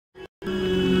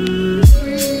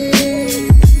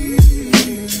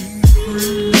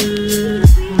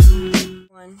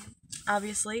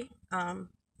obviously,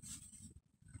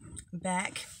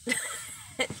 back.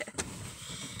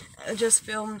 I just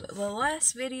filmed the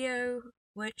last video,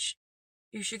 which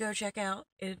you should go check out.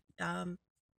 It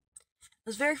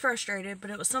was very frustrated, but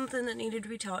it was something that needed to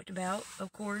be talked about.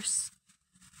 Of course,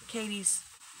 Katie's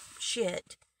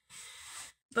shit.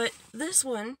 But this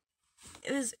one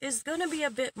is gonna be a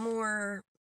bit more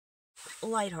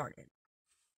lighthearted.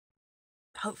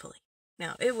 Hopefully.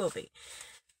 Now, it will be.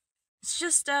 It's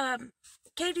just,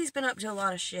 Katie's been up to a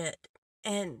lot of shit,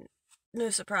 and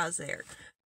no surprise there.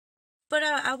 But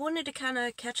I wanted to kind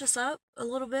of catch us up a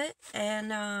little bit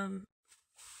and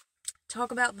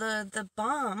talk about the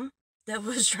bomb that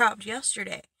was dropped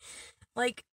yesterday.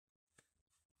 Like,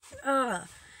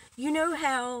 you know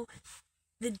how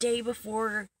the day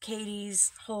before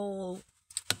Katie's whole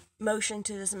motion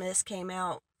to dismiss came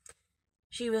out,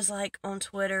 she was like on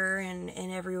Twitter and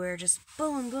everywhere, just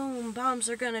boom, boom, bombs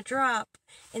are gonna drop.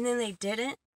 And then they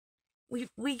didn't.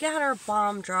 We got our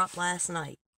bomb drop last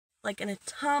night. Like an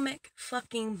atomic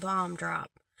fucking bomb drop.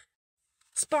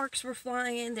 Sparks were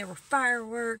flying, there were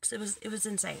fireworks, it was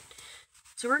insane.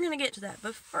 So we're gonna get to that.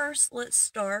 But first, let's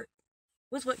start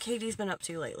with what Katie's been up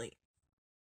to lately.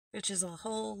 Which is a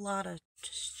whole lot of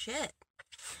shit.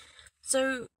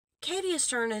 So, Katie has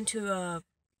turned into a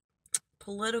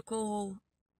political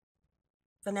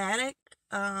fanatic,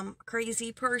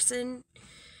 crazy person,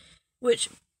 which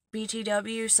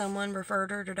BTW, someone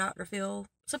referred her to Dr. Phil,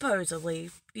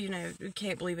 supposedly. You know, you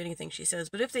can't believe anything she says,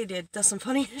 but if they did, that's some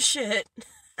funny shit.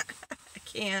 I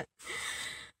can't.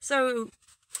 So,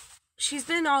 she's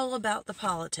been all about the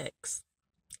politics.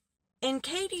 And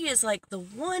Katie is like the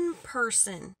one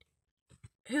person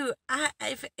who,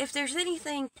 if there's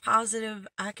anything positive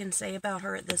I can say about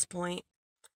her at this point,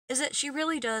 is that she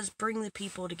really does bring the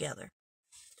people together.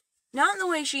 Not in the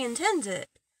way she intends it,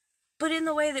 but in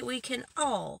the way that we can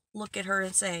all look at her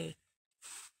and say,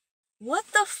 what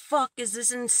the fuck is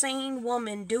this insane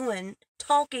woman doing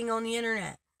talking on the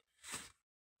internet?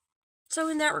 So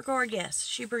in that regard, yes,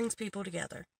 she brings people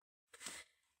together.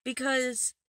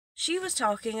 Because she was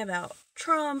talking about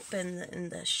Trump and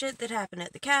the shit that happened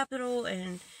at the Capitol,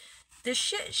 and the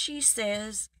shit she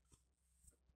says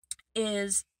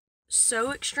is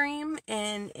so extreme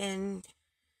and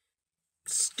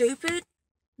stupid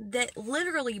that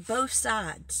literally both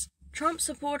sides, Trump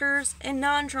supporters and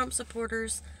non-Trump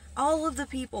supporters, all of the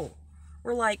people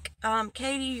were like,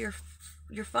 Katie,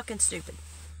 you're fucking stupid.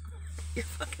 You're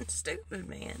fucking stupid,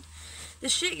 man. The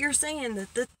shit you're saying,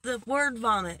 the word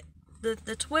vomit,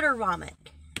 the Twitter vomit,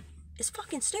 is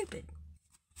fucking stupid.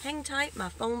 Hang tight, my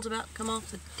phone's about to come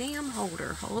off the damn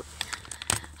holder.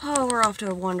 Oh, we're off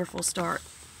to a wonderful start.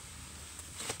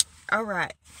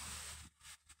 Alright.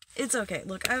 It's okay.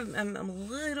 Look, I'm a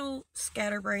little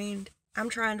scatterbrained. I'm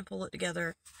trying to pull it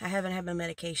together. I haven't had my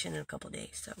medication in a couple of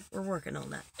days, so we're working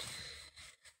on that.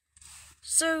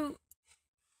 So,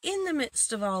 in the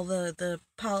midst of all the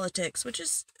politics, which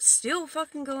is still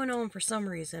fucking going on for some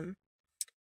reason,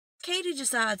 Katie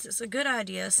decides it's a good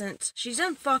idea, since she's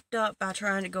done fucked up by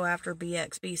trying to go after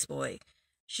BX Beast Boy.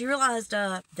 She realized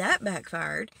that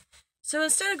backfired, so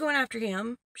instead of going after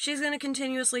him, she's going to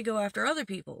continuously go after other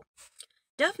people.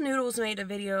 Def Noodles made a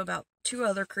video about 2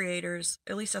 other creators,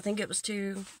 at least I think it was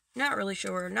 2, not really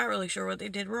sure what they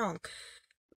did wrong.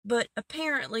 But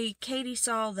apparently, Katie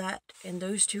saw that and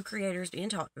those 2 creators being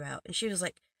talked about, and she was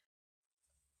like,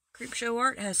 Creepshow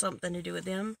Art has something to do with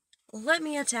them. Let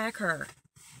me attack her.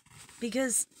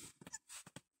 Because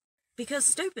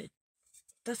stupid.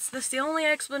 That's the only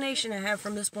explanation I have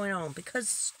from this point on. Because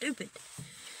stupid.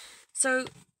 So,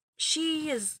 she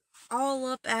is all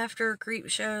up after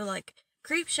Creepshow, like,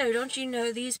 Creepshow, don't you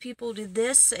know these people did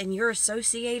this and you're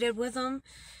associated with them?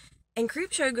 And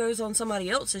Creepshow goes on somebody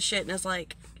else's shit and is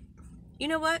like, you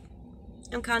know what?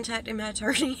 I'm contacting my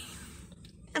attorney.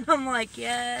 And I'm like,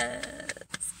 yes.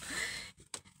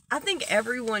 I think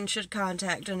everyone should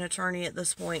contact an attorney at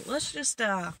this point. Let's just,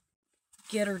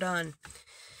 get her done.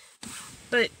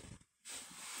 But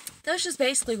that's just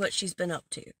basically what she's been up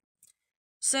to.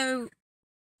 So,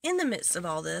 in the midst of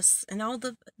all this, and all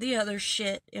the other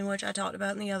shit in which I talked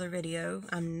about in the other video,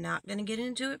 I'm not going to get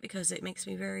into it because it makes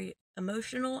me very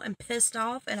emotional and pissed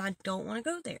off, and I don't want to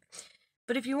go there.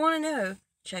 But if you want to know,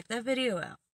 check that video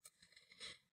out.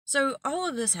 So, all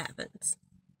of this happens.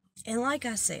 And like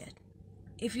I said,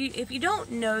 if you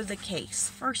don't know the case,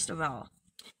 first of all,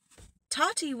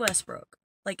 Tati Westbrook,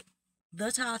 like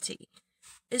the Tati,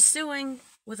 is suing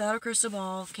Without a Crystal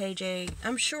Ball, KJ.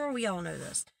 I'm sure we all know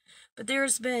this. But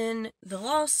there's been the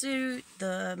lawsuit,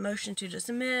 the motion to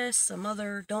dismiss, some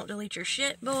other don't delete your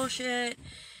shit bullshit.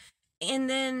 And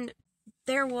then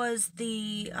there was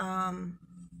the,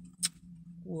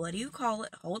 what do you call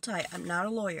it? Hold tight. I'm not a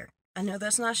lawyer. I know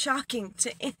that's not shocking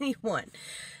to anyone.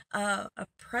 A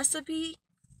precipice,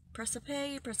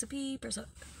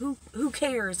 who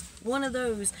cares? One of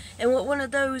those. And what one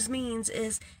of those means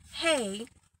is, hey,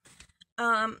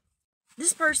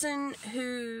 this person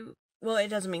who, well, it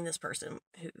doesn't mean this person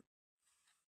who,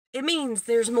 it means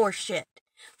there's more shit.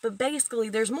 But basically,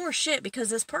 there's more shit because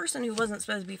this person who wasn't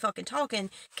supposed to be fucking talking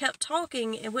kept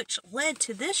talking, which led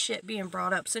to this shit being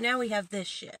brought up. So now we have this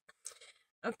shit.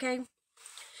 Okay?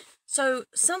 So,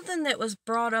 something that was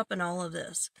brought up in all of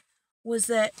this was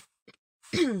that,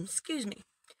 excuse me,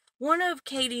 one of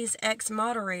Katie's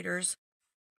ex-moderators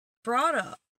brought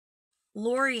up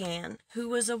Lorianne, who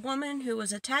was a woman who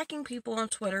was attacking people on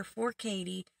Twitter for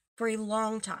Katie for a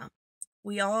long time.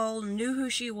 We all knew who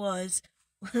she was.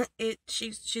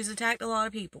 She's attacked a lot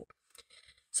of people.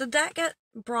 So that got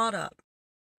brought up.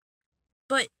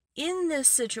 But in this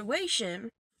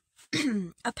situation,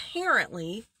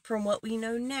 apparently, from what we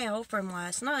know now from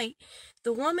last night,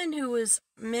 the woman who was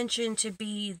mentioned to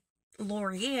be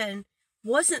Lorianne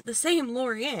wasn't the same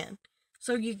Lorianne.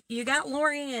 So you got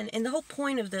Lorianne, and the whole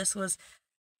point of this was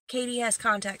Katie has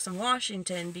contacts in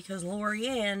Washington because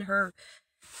Lorianne, her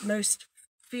most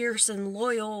fierce and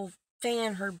loyal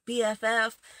fan, her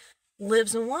BFF,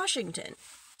 lives in Washington.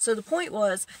 So the point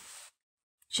was,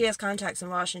 she has contacts in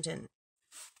Washington.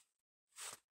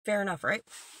 Fair enough, right?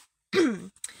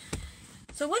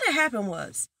 So what had happened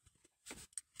was,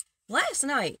 last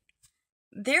night,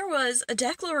 there was a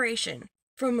declaration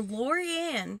from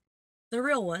Lorianne, the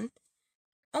real one,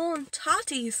 on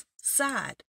Tati's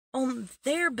side, on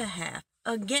their behalf,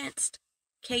 against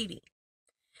Katie.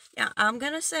 Now, I'm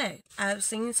gonna say, I've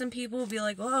seen some people be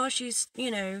like, oh, she's,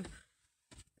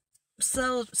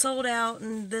 sold out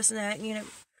and this and that,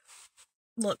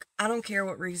 Look, I don't care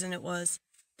what reason it was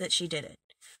that she did it.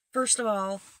 First of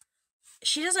all,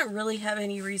 she doesn't really have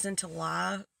any reason to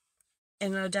lie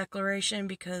in a declaration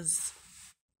because,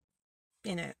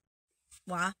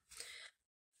 why?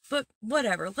 But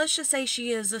whatever, let's just say she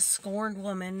is a scorned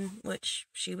woman, which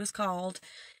she was called.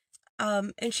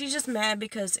 And she's just mad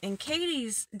because in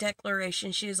Katie's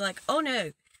declaration, she's like, oh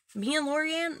no, me and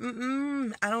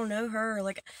Lorianne, I don't know her.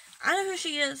 Like, I know who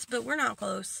she is, but we're not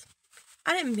close.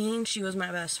 I didn't mean she was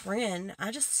my best friend. I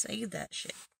just saved that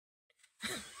shit.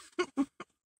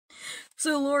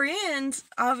 So Lorianne's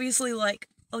obviously like,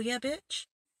 oh yeah, bitch.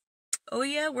 Oh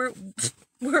yeah, we're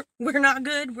not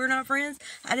good. We're not friends.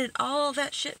 I did all of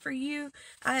that shit for you.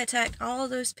 I attacked all of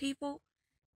those people,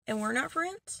 and we're not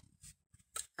friends.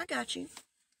 I got you.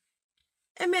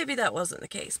 And maybe that wasn't the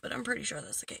case, but I'm pretty sure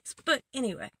that's the case. But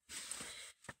anyway,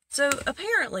 so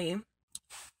apparently,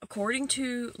 according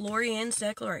to Lorianne's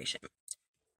declaration,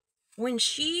 when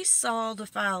she saw the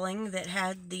filing that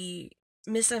had the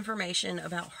misinformation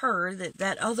about her,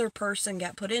 that other person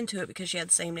got put into it because she had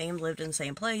the same name, lived in the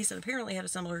same place, and apparently had a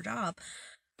similar job,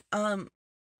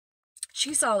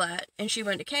 she saw that, and she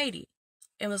went to Katie,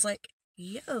 and was like,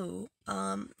 yo,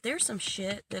 there's some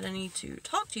shit that I need to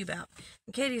talk to you about.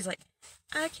 And Katie's like,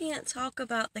 I can't talk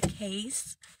about the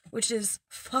case, which is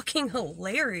fucking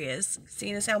hilarious,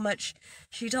 seeing as how much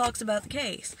she talks about the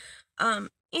case.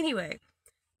 Anyway,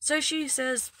 so she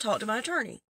says, talk to my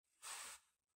attorney.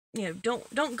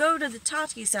 Don't go to the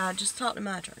Tati side, just talk to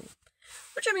my attorney.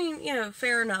 Which, I mean,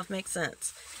 fair enough, makes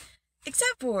sense.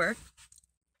 Except for,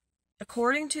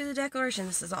 according to the declaration,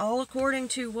 this is all according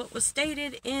to what was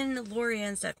stated in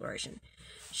Lorianne's declaration.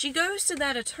 She goes to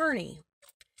that attorney,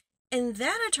 and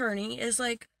that attorney is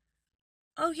like,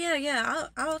 oh yeah,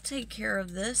 I'll take care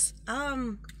of this.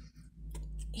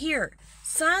 Here,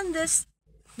 sign this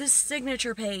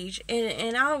signature page,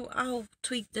 and I'll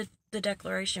tweak the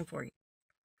declaration for you.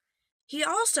 He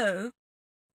also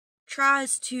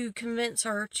tries to convince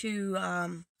her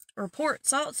to report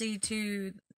Saltsy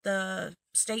to the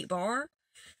state bar,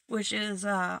 which is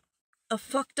a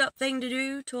fucked up thing to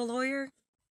do to a lawyer,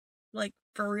 like,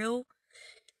 for real.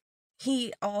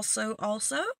 He also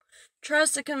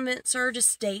tries to convince her to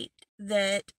state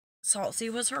that Saltsy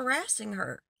was harassing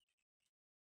her.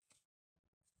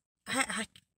 I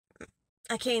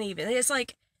can't even. It's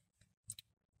like,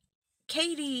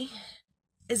 Katie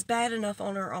is bad enough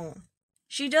on her own.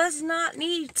 She does not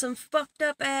need some fucked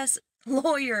up ass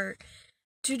lawyer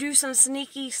to do some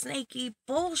snaky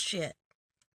bullshit.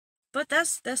 But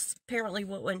that's apparently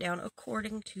what went down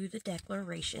according to the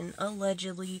declaration.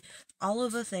 Allegedly, all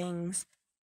of the things.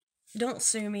 Don't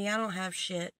sue me, I don't have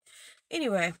shit.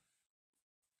 Anyway,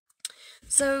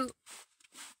 so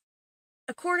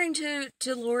according to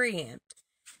Lorianne,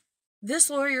 this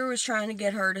lawyer was trying to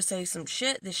get her to say some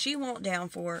shit that she won't down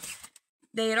for,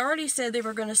 They had already said they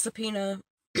were going to subpoena,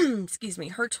 excuse me,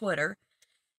 her Twitter.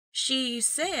 She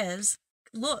says,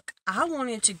 look, I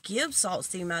wanted to give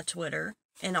Saltsy my Twitter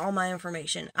and all my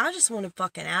information. I just want to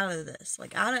fucking out of this.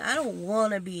 Like, I don't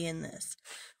want to be in this.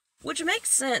 Which makes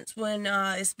sense when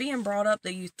it's being brought up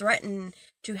that you threaten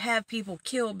to have people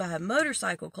killed by a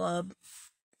motorcycle club.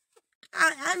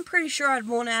 I'm pretty sure I'd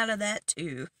want out of that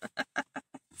too.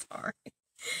 Sorry.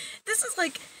 This is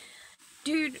like,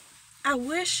 dude, I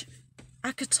wish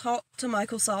I could talk to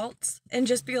Michael Saltz and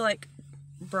just be like,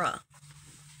 bruh,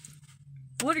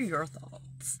 what are your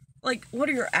thoughts? Like, what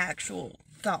are your actual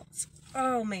thoughts?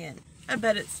 Oh man, I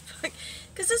bet it's,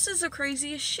 because this is the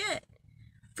craziest shit.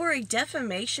 For a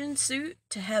defamation suit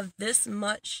to have this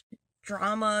much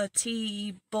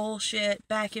drama-tea bullshit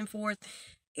back and forth,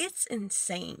 it's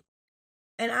insane.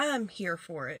 And I'm here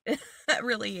for it. I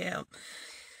really am.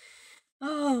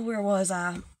 Oh, where was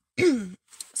I?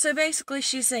 So basically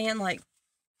she's saying, like,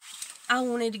 I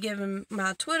wanted to give him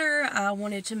my Twitter.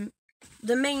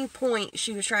 The main point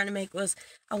she was trying to make was,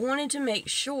 I wanted to make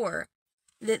sure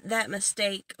that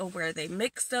mistake of where they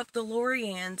mixed up the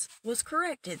Loriannes was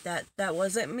corrected. That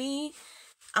wasn't me.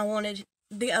 I wanted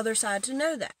the other side to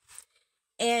know that.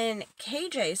 And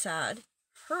KJ's side,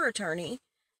 her attorney,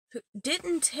 who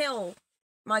didn't tell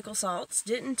Michael Saltz,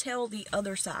 didn't tell the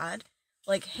other side,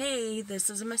 like, hey, this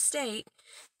is a mistake.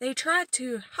 They tried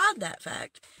to hide that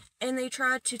fact, and they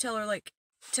tried to tell her, like,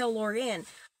 tell Lorianne,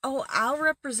 oh, I'll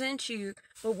represent you,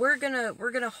 but we're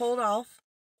gonna hold off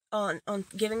on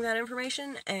giving that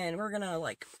information, and we're gonna,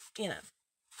 like, we're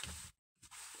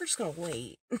just gonna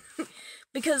wait.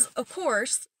 Because, of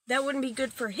course, that wouldn't be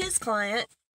good for his client,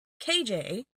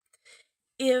 KJ,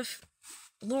 if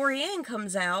Lorianne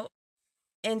comes out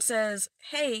and says,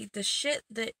 hey, the shit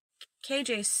that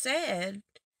KJ said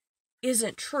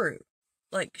isn't true.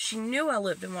 Like, she knew I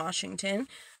lived in Washington.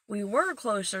 We were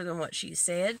closer than what she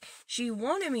said. She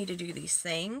wanted me to do these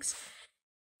things.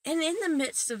 And in the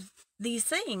midst of these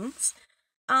things,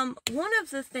 one of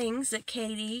the things that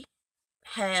Katie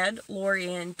had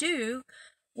Lorianne do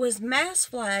was mass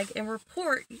flag and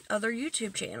report other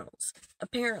YouTube channels.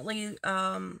 Apparently,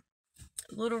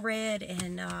 Little Red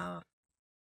and,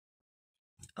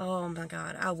 oh my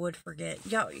god, I would forget.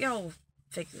 Y'all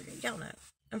figure it. Y'all know.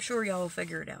 I'm sure y'all will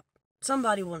figure it out.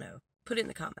 Somebody will know. Put it in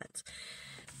the comments.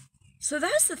 So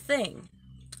that's the thing.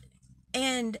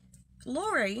 And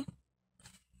Lori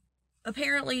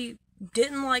apparently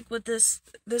didn't like what this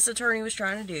attorney was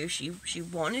trying to do. She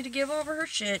wanted to give over her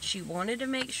shit. She wanted to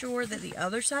make sure that the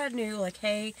other side knew, like,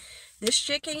 hey, this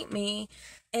chick ain't me.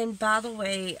 And by the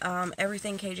way,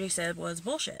 everything KJ said was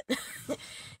bullshit.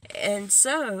 And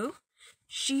so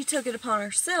she took it upon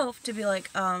herself to be like,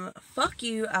 fuck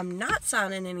you, I'm not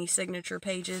signing any signature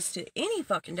pages to any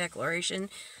fucking declaration.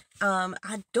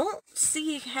 I don't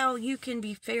see how you can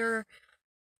be fair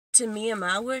to me and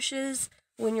my wishes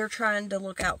when you're trying to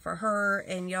look out for her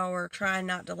and y'all are trying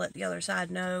not to let the other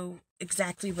side know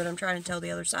exactly what I'm trying to tell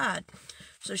the other side.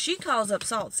 So she calls up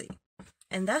Saltsy.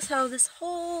 And that's how this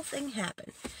whole thing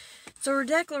happened. So her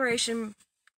declaration,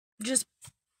 just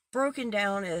broken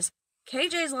down, is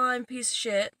KJ's lying piece of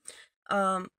shit.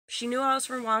 She knew I was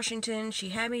from Washington. She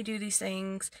had me do these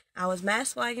things. I was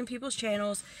mass flagging people's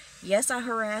channels. Yes, I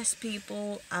harassed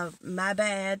people. My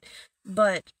bad.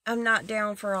 But I'm not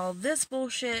down for all this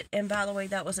bullshit. And by the way,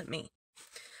 that wasn't me.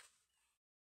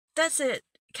 That's it.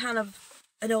 Kind of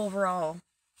an overall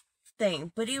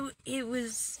thing. But it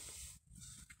was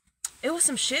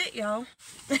some shit, y'all.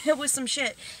 It was some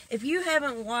shit. If you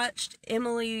haven't watched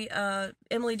Emily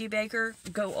D. Baker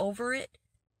go over it,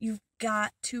 you've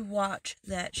got to watch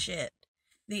that shit.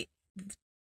 The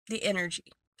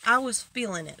energy. I was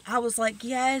feeling it. I was like,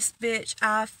 yes, bitch,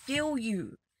 I feel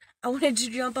you. I wanted to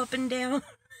jump up and down.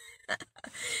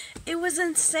 It was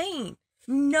insane.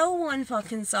 No one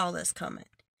fucking saw this coming.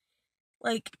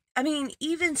 Like, I mean,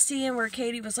 even seeing where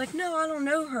Katie was like, no, I don't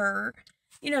know her.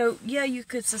 Yeah, you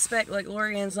could suspect, like,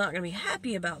 Lorianne's not gonna be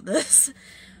happy about this.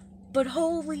 But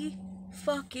holy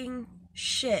fucking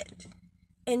shit.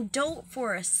 And don't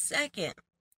for a second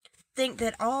think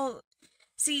that all...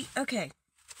 See, okay.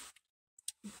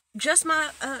 Just my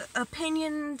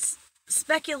opinions,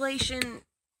 speculation,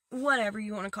 whatever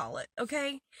you want to call it,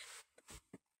 okay?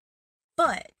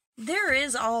 But there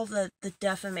is all the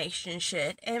defamation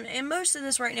shit. And most of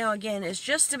this right now, again, is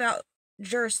just about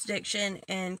jurisdiction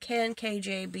and can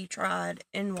KJ be tried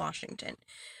in Washington.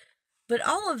 But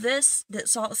all of this that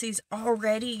Saltsy's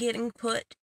already getting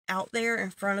put out there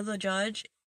in front of the judge,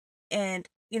 and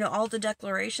all the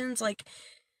declarations, like,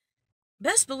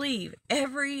 best believe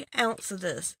every ounce of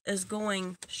this is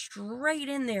going straight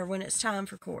in there when it's time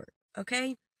for court,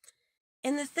 okay?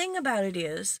 And the thing about it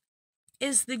is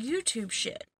the YouTube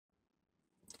shit.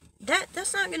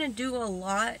 That's not gonna do a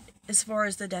lot as far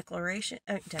as the defamation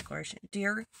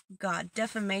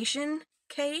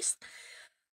case.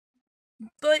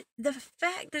 But the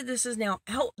fact that this is now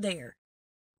out there,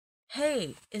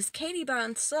 hey, is Katie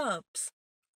buying subs?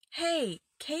 Hey,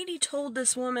 Katie told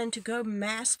this woman to go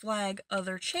mass flag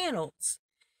other channels.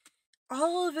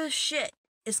 All of this shit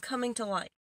is coming to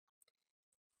light.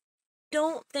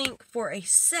 Don't think for a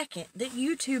second that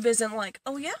YouTube isn't like,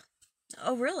 oh yeah?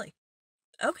 Oh really?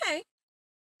 Okay.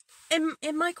 And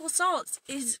Michael Saltz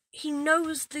he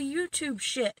knows the YouTube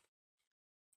shit.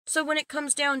 So when it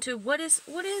comes down to what is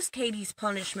Katie's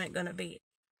punishment gonna be?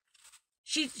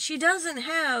 She doesn't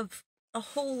have a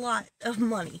whole lot of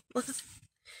money.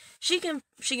 She can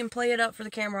play it up for the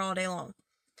camera all day long.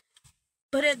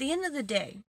 But at the end of the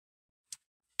day,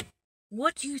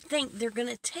 what do you think they're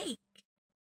gonna take?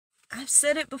 I've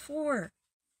said it before.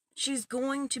 She's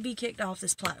going to be kicked off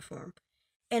this platform.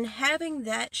 And having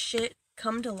that shit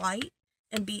come to light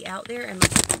and be out there and...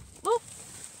 Whoop.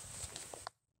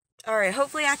 Alright,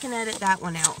 hopefully I can edit that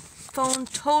one out. Phone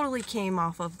totally came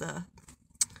off of the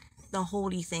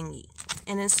holdy thingy.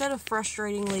 And instead of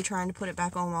frustratingly trying to put it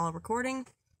back on while recording,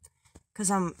 because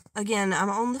I'm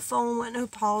on the phone with no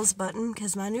pause button,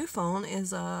 because my new phone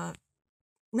is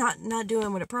not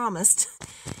doing what it promised.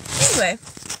 Anyway,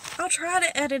 I'll try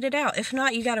to edit it out. If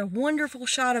not, you got a wonderful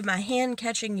shot of my hand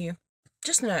catching you.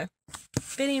 Just know,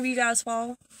 if any of you guys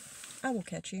fall, I will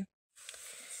catch you.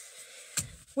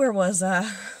 Where was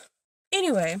I?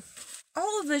 Anyway,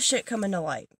 all of this shit coming to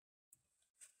light.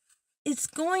 It's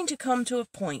going to come to a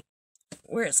point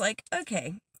where it's like,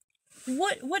 okay,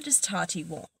 what does Tati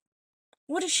want?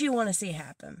 What does she want to see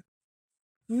happen?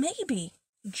 Maybe,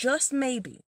 just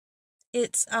maybe,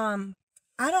 it's, I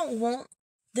don't want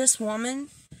this woman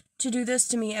to do this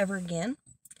to me ever again.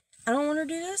 I don't want her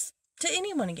to do this to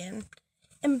anyone again.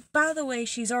 And by the way,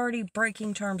 she's already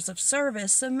breaking terms of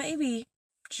service, so maybe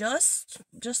just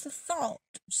a thought,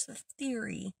 just a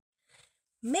theory.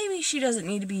 Maybe she doesn't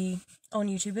need to be on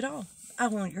YouTube at all. I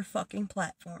want your fucking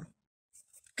platform.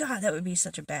 God, that would be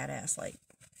such a badass, like,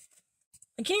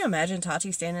 can you imagine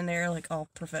Tati standing there, like, all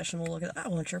professional looking, I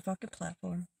want your fucking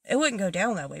platform. It wouldn't go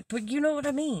down that way, but you know what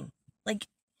I mean. Like,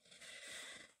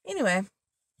 anyway,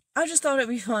 I just thought it'd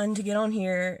be fun to get on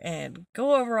here and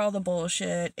go over all the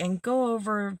bullshit and go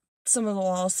over some of the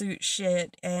lawsuit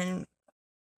shit. And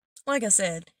like I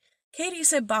said, Katie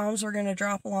said bombs were going to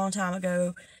drop a long time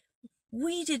ago.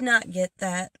 We did not get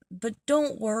that, but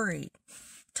don't worry.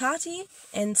 Tati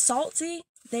and Salty,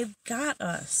 they've got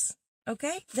us,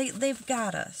 okay? They've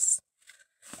got us.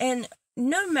 And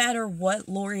no matter what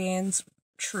Lorianne's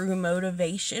true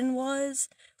motivation was,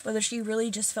 whether she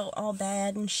really just felt all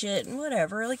bad and shit and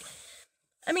whatever, like,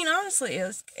 I mean, honestly,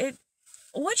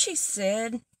 what she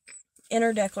said in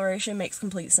her declaration makes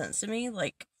complete sense to me,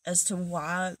 like, as to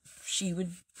why she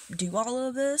would do all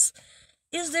of this.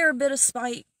 Is there a bit of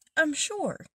spite? I'm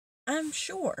sure.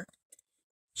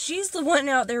 She's the one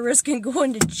out there risking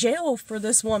going to jail for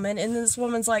this woman, and this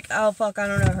woman's like, oh, fuck, I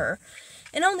don't know her.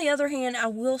 And on the other hand, I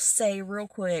will say real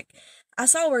quick, I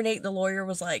saw where Nate the lawyer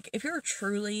was like, if you're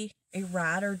truly a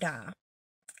ride or die,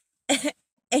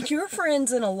 and your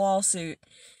friend's in a lawsuit,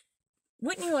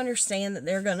 wouldn't you understand that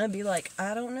they're gonna be like,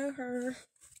 I don't know her,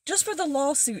 just for the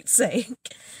lawsuit's sake?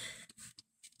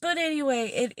 But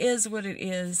anyway, it is what it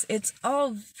is. It's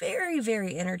all very,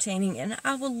 very entertaining, and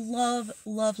I would love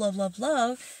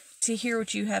to hear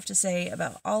what you have to say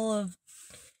about all of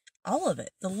it.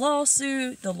 The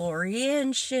lawsuit, the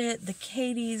Lorianne shit, the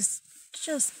Katie's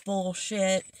just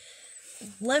bullshit.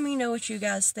 Let me know what you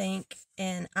guys think,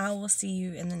 and I will see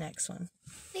you in the next one.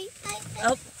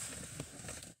 Oh.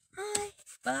 Hi.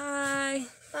 Bye.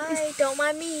 Bye. Don't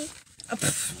mind me.